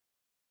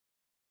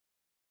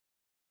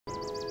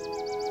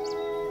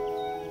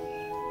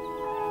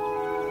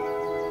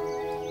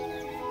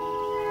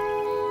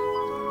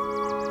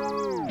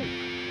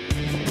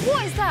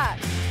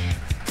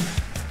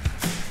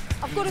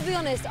got to be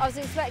honest, I was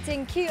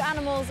expecting cute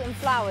animals and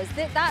flowers.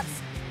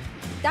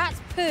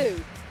 That's poo.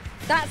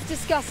 That's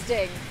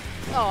disgusting.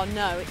 Oh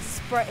no, it's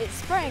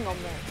spraying on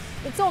me.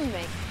 It's on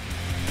me.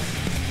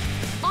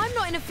 I'm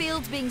not in a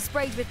field being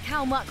sprayed with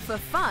cow muck for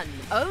fun.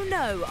 Oh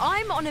no,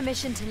 I'm on a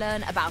mission to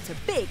learn about a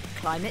big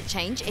climate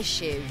change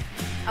issue.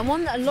 And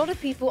one that a lot of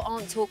people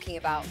aren't talking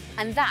about,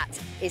 and that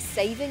is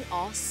saving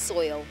our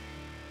soil.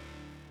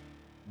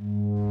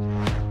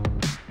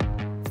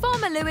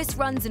 Farmer Lewis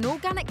runs an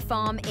organic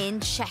farm in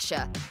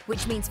Cheshire,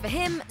 which means for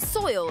him,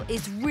 soil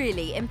is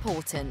really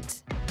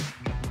important.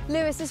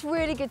 Lewis, it's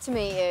really good to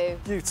meet you.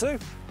 You too.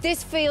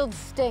 This field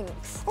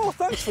stinks. Oh,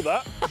 thanks for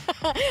that.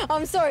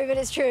 I'm sorry, but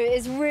it's true.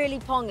 It's really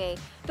pongy.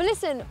 But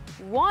listen,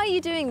 why are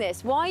you doing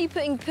this? Why are you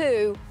putting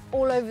poo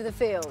all over the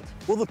field?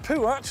 Well, the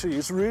poo actually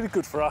is really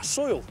good for our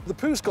soil. The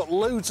poo's got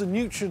loads of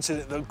nutrients in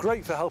it that are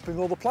great for helping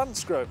all the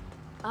plants grow.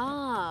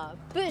 Ah,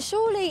 but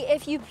surely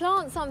if you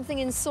plant something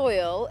in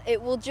soil, it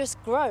will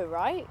just grow,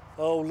 right?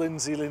 Oh,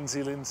 Lindsey.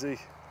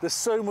 There's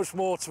so much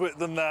more to it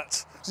than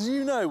that. Did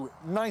you know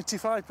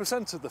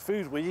 95% of the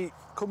food we eat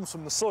comes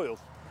from the soil?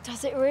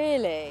 Does it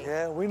really?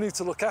 Yeah, we need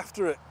to look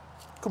after it.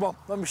 Come on,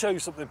 let me show you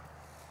something.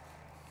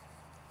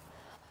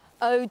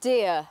 Oh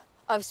dear,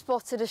 I've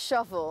spotted a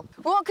shovel.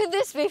 What could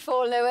this be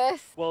for,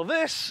 Lewis? Well,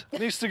 this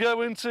needs to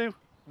go into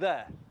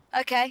there.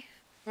 Okay,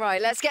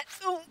 right, let's get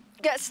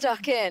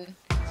stuck in.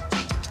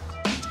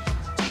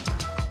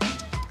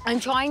 I'm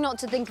trying not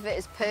to think of it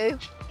as poo.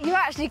 You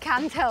actually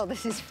can tell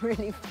this is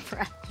really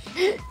fresh,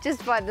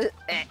 just by the...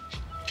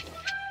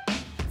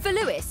 For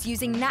Lewis,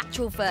 using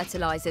natural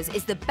fertilisers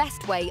is the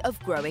best way of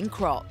growing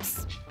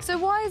crops. So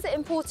why is it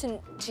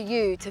important to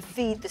you to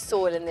feed the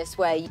soil in this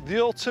way? The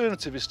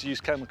alternative is to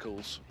use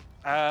chemicals.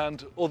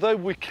 And although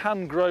we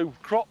can grow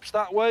crops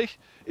that way,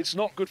 it's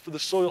not good for the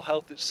soil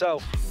health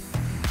itself.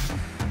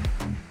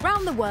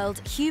 Round the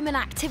world, human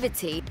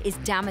activity is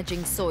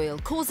damaging soil,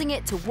 causing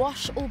it to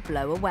wash or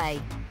blow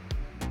away.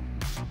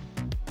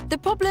 The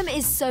problem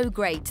is so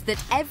great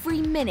that every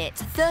minute,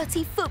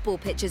 30 football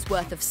pitches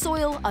worth of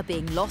soil are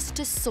being lost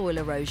to soil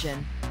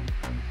erosion.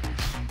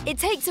 It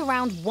takes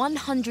around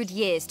 100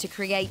 years to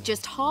create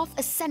just half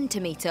a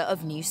centimetre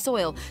of new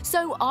soil,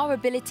 so our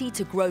ability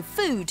to grow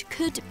food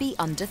could be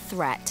under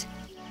threat.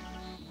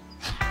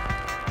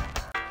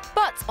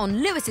 But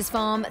on Lewis's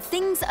farm,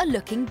 things are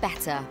looking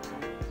better.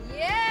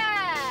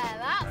 Yeah,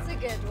 that's a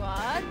good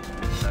one.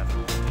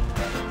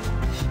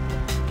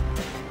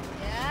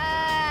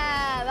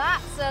 Yeah,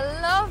 that's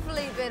a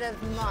lovely bit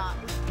of muck.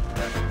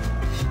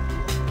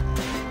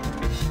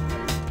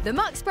 The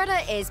muck spreader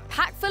is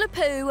packed full of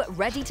poo,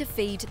 ready to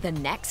feed the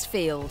next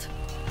field.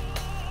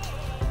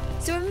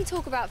 So when we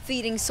talk about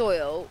feeding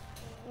soil,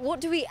 what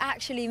do we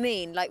actually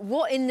mean? Like,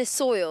 what in the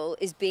soil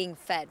is being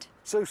fed?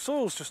 So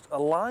soil's just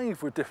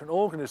alive with different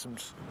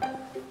organisms.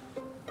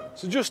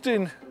 So just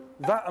in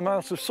that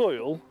amount of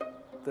soil,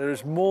 there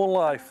is more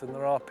life than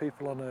there are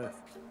people on Earth.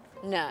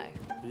 No.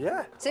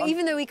 Yeah. So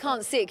even though we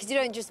can't see it, because you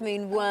don't just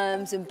mean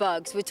worms and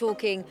bugs, we're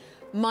talking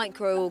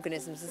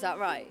microorganisms, is that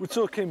right? We're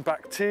talking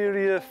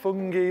bacteria,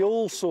 fungi,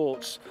 all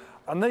sorts.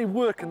 And they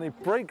work and they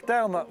break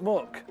down that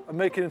muck and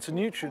make it into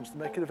nutrients to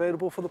make it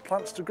available for the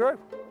plants to grow.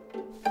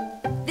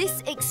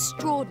 This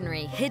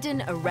extraordinary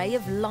hidden array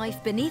of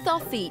life beneath our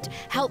feet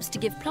helps to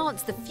give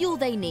plants the fuel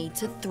they need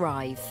to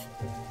thrive.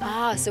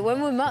 Ah, so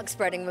when we're muck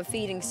spreading, we're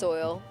feeding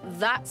soil,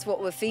 that's what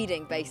we're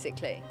feeding,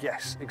 basically.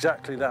 Yes,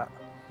 exactly that.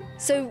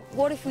 So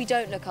what if we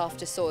don't look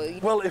after soil?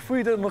 Well, if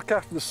we don't look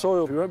after the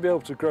soil, we won't be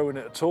able to grow in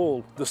it at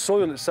all. The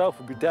soil itself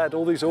will be dead,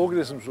 all these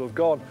organisms will have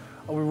gone,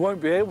 and we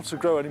won't be able to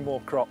grow any more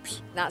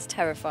crops. That's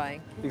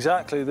terrifying.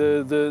 Exactly,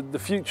 the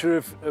future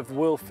of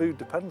world food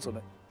depends on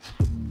it.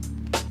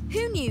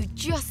 Who knew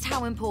just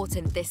how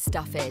important this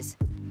stuff is?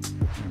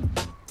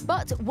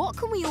 But what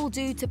can we all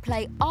do to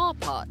play our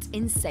part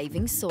in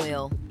saving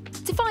soil?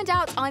 To find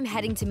out, I'm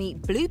heading to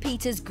meet Blue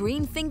Peter's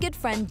green-fingered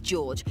friend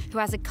George, who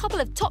has a couple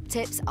of top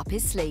tips up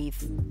his sleeve.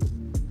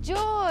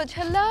 George,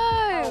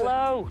 hello.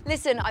 Hello.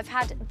 Listen, I've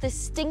had the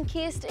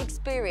stinkiest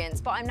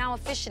experience, but I'm now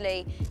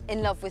officially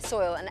in love with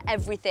soil and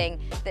everything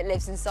that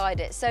lives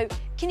inside it. So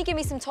can you give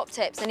me some top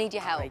tips? I need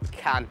your help. I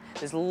can.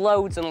 There's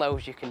loads and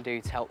loads you can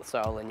do to help the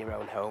soil in your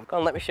own home. Go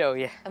on, let me show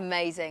you.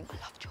 Amazing. I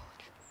love George.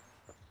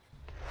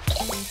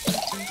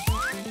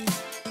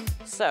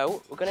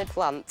 So, we're going to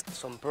plant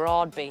some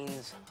broad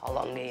beans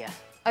along here.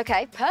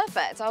 OK,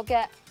 perfect. I'll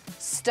get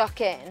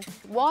stuck in.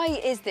 Why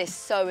is this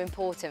so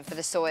important for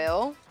the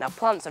soil? Now,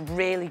 plants are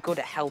really good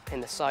at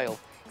helping the soil.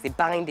 They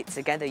bind it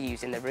together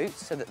using the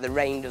roots so that the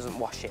rain doesn't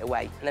wash it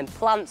away. And then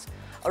plants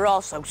are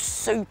also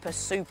super,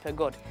 super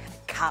good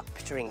at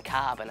capturing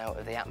carbon out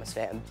of the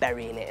atmosphere and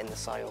burying it in the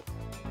soil.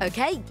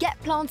 OK, get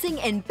planting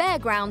in bare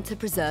ground to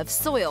preserve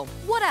soil.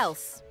 What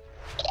else?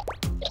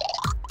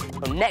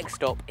 Well,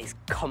 next up is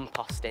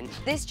composting.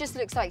 This just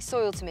looks like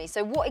soil to me,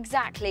 so what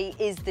exactly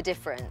is the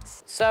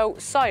difference? So,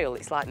 soil,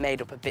 it's like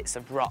made up of bits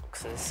of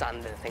rocks and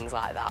sand and things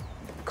like that.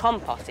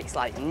 Compost, it's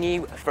like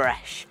new,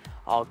 fresh,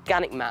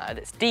 organic matter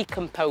that's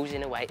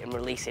decomposing away and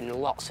releasing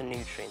lots of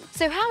nutrients.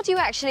 So how do you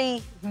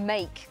actually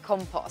make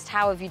compost?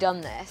 How have you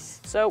done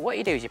this? So what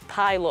you do is you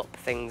pile up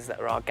things that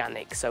are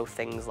organic, so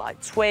things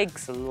like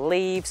twigs and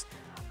leaves,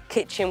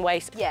 kitchen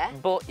waste, yeah.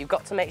 But you've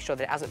got to make sure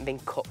that it hasn't been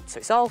cooked. So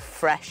it's all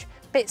fresh,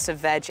 bits of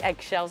veg,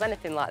 eggshells,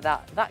 anything like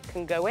that, that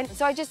can go in.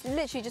 So I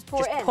literally just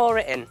pour it in? Just pour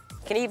it in. You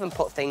can even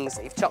put things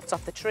that you've chopped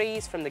off the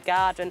trees from the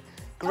garden,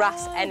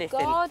 grass, anything.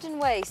 Garden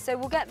waste, so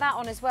we'll get that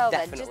on as well.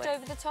 Definitely. Then, just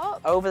over the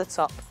top? Over the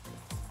top.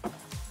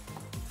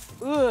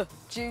 Ugh,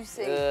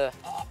 juicy.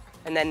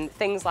 And then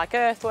things like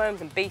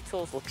earthworms and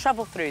beetles will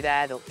travel through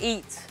there, they'll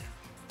eat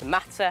the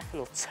matter and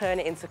they'll turn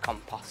it into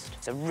compost.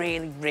 It's a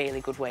really,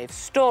 really good way of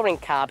storing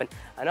carbon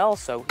and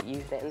also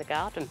using it in the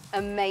garden.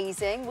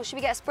 Amazing. Well, should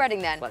we get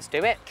spreading then? Let's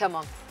do it. Come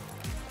on.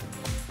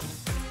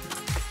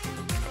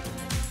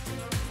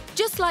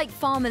 Just like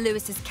Farmer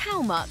Lewis's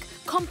cow muck,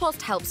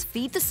 compost helps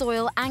feed the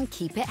soil and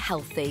keep it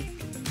healthy.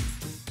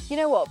 You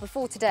know what,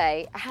 before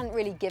today, I hadn't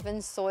really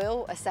given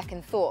soil a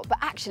second thought, but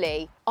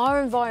actually,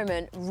 our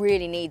environment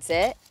really needs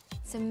it.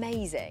 It's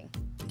amazing.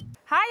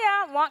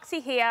 Hiya,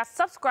 Moxie here.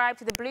 Subscribe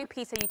to the Blue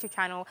Peter YouTube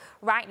channel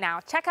right now.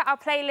 Check out our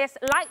playlist,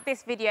 like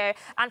this video,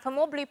 and for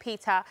more Blue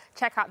Peter,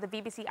 check out the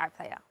BBC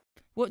iPlayer.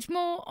 Watch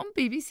more on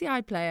BBC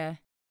iPlayer.